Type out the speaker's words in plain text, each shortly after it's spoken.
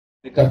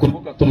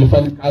Nikakumbuka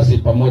tulifanya kazi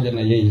pamoja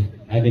na yeye,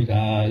 na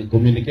nika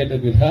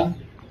communicated with her,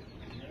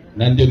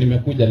 na ndio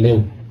nimekuja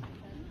leo.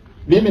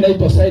 Mimi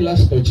naitwa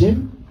Silas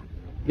Tochim,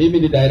 mimi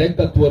ni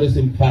Director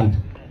Tourism Fund.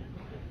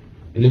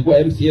 Nilikuwa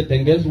MCA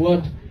Tenges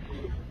Ward,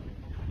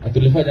 na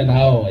tulifanya na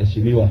hao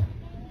waheshimiwa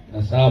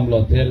na Sam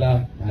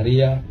Lotela,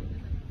 Maria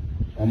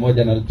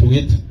pamoja na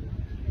Tuit,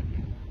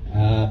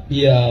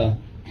 pia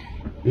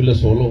yule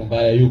Solo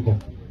mbaya yuko.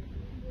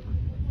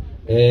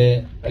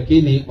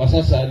 Lakini kwa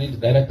sasa ni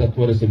Director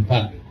Tourism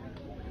Fund.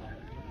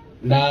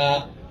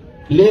 Na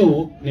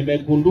leo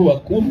nimegundua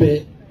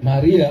kumbe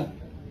Maria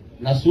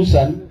na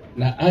Susan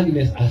na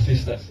Agnes are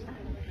sisters.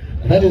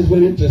 And that is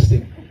very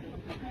interesting.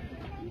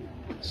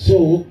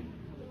 So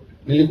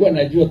nilikuwa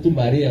najua tu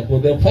Maria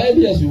for the 5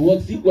 years we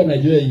worked, sikuwa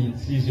najua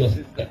she is your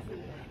sister.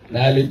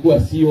 Na alikuwa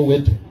CEO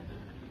wetu.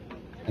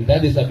 And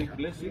that is a big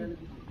blessing.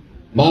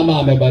 Mama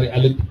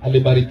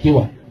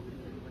alibarikiwa.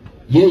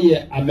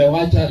 Yeye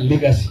amewacha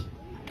legacy.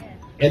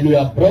 And we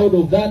are proud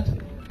of that,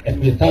 and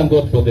we thank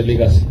God for the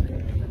legacy.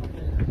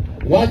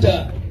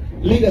 Wacha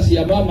legacy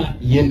ya mama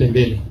iende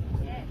mbele.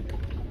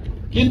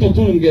 Kitu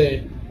tu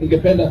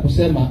ningependa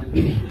kusema,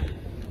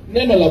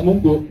 neno la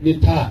Mungu ni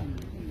taa.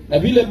 Na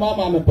vile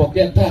mama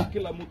amepokea taa,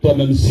 kila mtu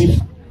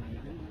amemsifu.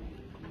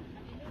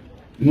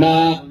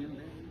 Na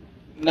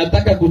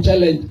nataka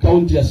kuchallenge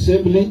county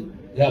assembly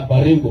ya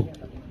Baringo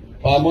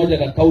pamoja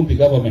na county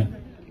government.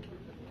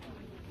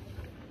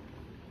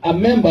 A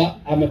member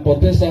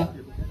amepoteza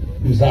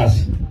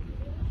mzazi.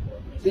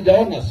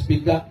 Sijaona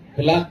speaker,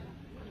 clerk,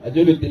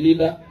 majority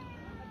leader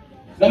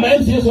na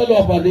MCS wale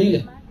wapande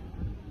ile.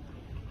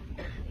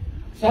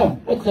 Sam,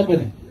 what's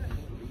happening?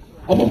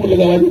 Ama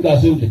mligawanyika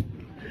asante.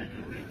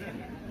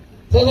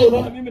 Sasa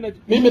unaona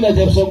mimi na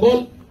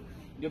Jefsongol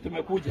ndio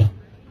tumekuja.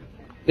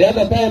 The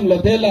other time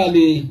Lotela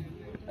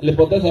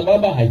alipoteza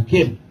baba, I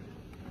came.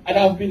 And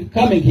I've been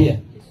coming here.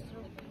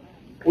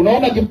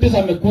 Unaona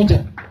Kiptisa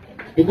amekuja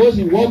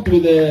because he worked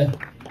with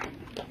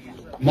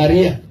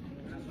Maria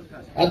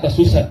hata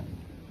Susan.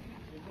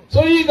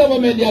 So hii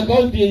government ya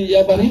county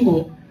ya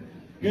Baringo,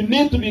 you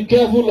need to be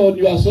careful on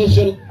your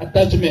social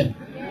attachment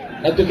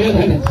na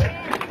togetherness.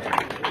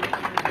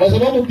 Kwa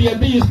sababu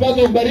TNT is part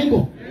of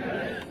Baringo.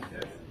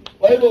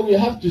 Kwa hivyo we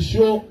have to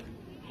show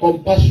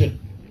compassion.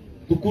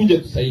 Tukuje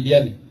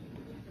tusaidiane.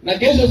 Na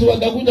kesho si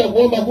watakuja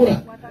kuomba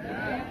kura.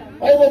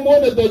 Kwa hivyo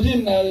muone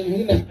Tochim na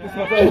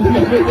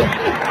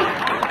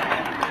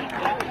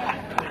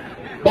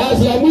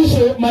basi ya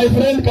mwisho, my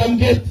friend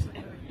Kamket.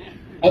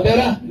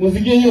 Adera,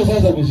 msikie hiyo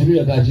sasa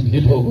mheshimiwa taji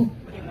kidogo.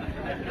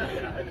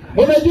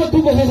 Mnajua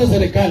tuko sasa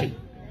serikali.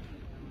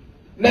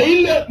 Na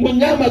ile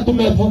mnyama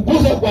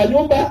tumefukuza kwa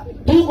nyumba,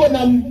 tuko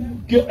na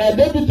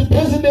deputy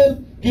president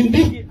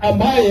Kindiki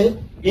ambaye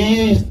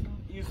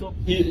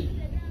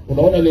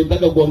unaona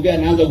nilitaka kuongea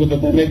naanza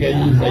kutetemeka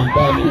hii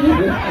saitani.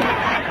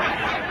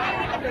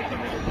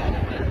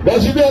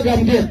 Mheshimiwa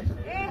Kamket.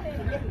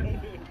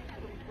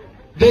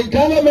 The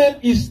government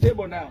is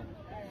stable now.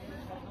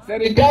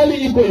 Serikali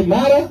iko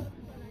imara.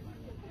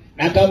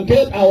 Na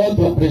Kamket, I want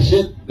to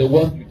appreciate the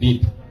work you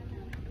did.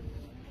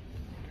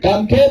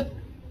 Kamket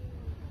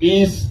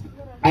is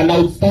an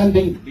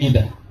outstanding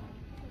leader.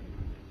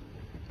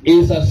 He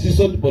is a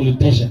seasoned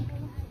politician.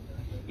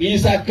 He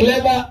is a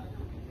clever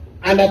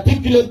and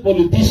articulate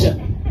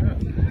politician.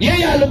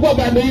 Yeye alikuwa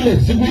bado ile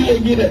siku ile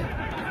ingine.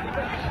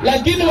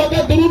 Lakini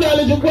wakati Ruto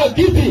alichukua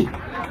kiti,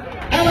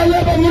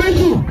 analeta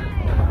mrefu.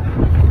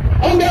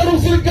 Ongea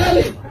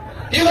serikali.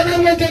 Ila na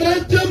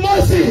mwekereche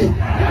mosi.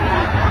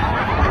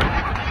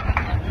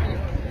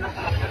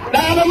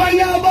 Na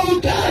anamanya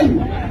about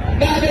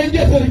na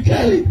anaingia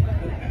serikali.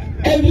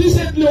 And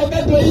recently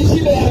wakati wa hii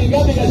shida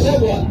ya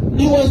Gachagua,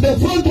 he was the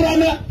front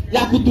runner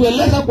ya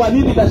kutueleza kwa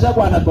nini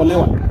Gachagua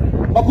anatolewa.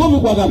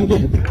 Makofi kwa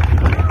Kamket.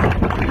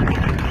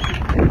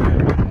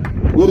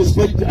 We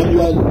respect, and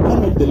you are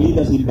one of the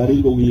leaders in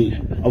Baringo, we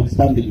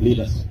outstanding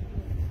leaders.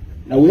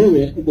 Na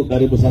wewe uko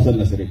karibu sasa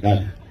na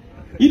serikali.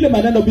 Ile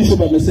maneno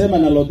Bishop amesema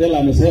na Lotela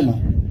amesema,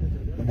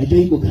 unajua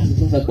iko kazi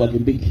sasa kwa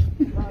Kindiki.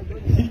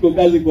 Iko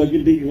kazi kwa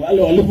Kindiki,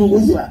 wale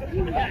walifukuzwa.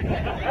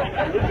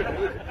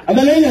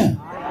 Angalia.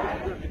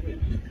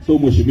 So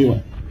mheshimiwa,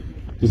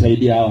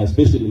 tusaidie hawa,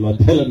 especially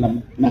Lotela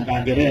na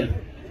Kagerena.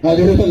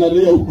 Kagerena na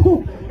Ria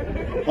huko.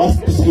 Basi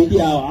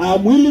tusaidie hawa.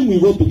 I'm willing we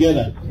go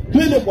together.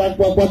 Twende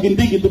kwa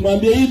Kindiki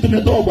tumwambie hii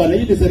tumetoa bwana,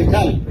 hii ni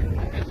serikali.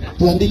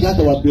 Tuandike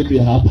hata watu wetu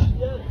ya hapa.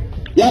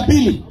 Ya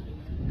pili,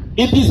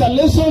 it is a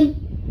lesson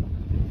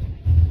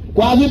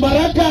kwa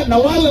vibaraka na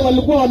wale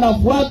walikuwa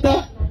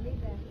wanafuata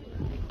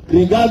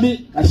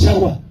Rigathi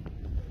Gachagua.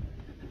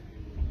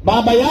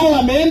 Baba yao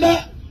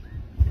ameenda,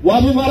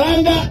 wa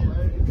vibaranga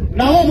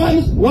na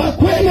Herman wa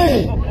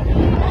kwene.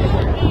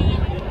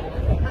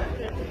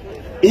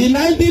 In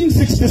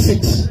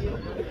 1966,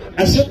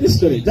 a short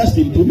history, just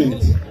in 2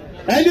 minutes.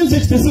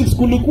 1966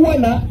 kulikuwa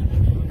na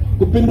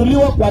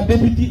kupinduliwa kwa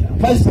deputy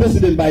vice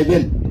president by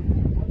then.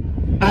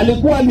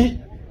 Alikuwa ni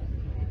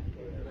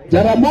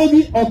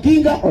Jaramogi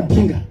Oginga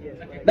Odinga.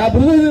 Na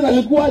president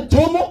alikuwa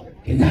Jomo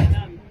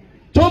Kenyatta.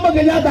 Jomo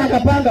Kenyatta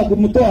akapanga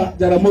kumtoa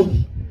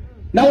Jaramogi.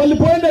 Na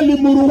walipoenda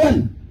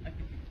Limuruwan,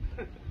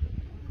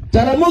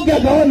 Jaramogi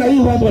akaona hii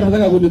watu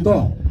wanataka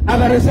kunitoa,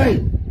 akaresign.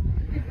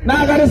 Na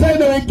akaresign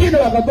na wengine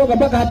wakatoka,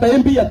 mpaka hata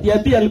MP ya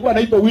Tiatia alikuwa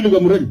anaitwa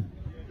William Murray.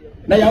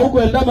 Na ya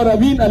huko Eldama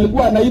Ravine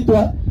alikuwa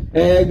anaitwa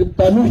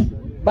Tanui,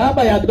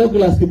 baba ya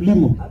Douglas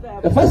Kiblimo.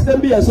 The first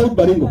MP ya South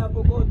Baringo.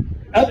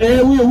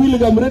 Huyo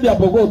William Murray ya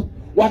Pokot.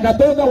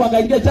 Wakatoka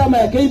wakaingia chama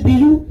ya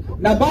KPU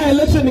na by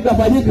election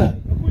ikafanyika.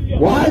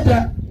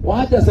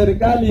 Waacha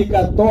serikali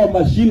ikatoa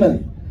machinery.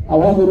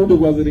 Hawakurudi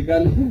kwa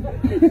serikali.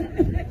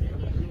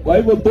 Kwa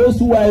hivyo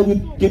those who are with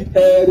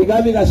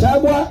Rigathi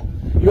Gachagua,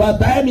 your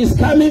time is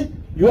coming,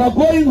 you are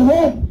going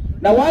home.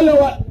 Na wale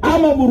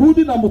ama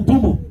murudi na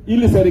mtubu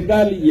ili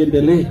serikali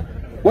iendelee.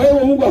 Kwa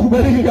hivyo Mungu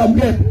akubariki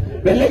Kamket.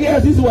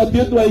 Pelekea sisi watu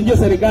wetu waingie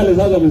serikali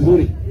sasa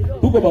vizuri.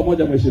 Tuko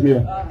pamoja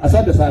mheshimiwa.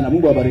 Asante sana.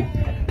 Mungu awabariki.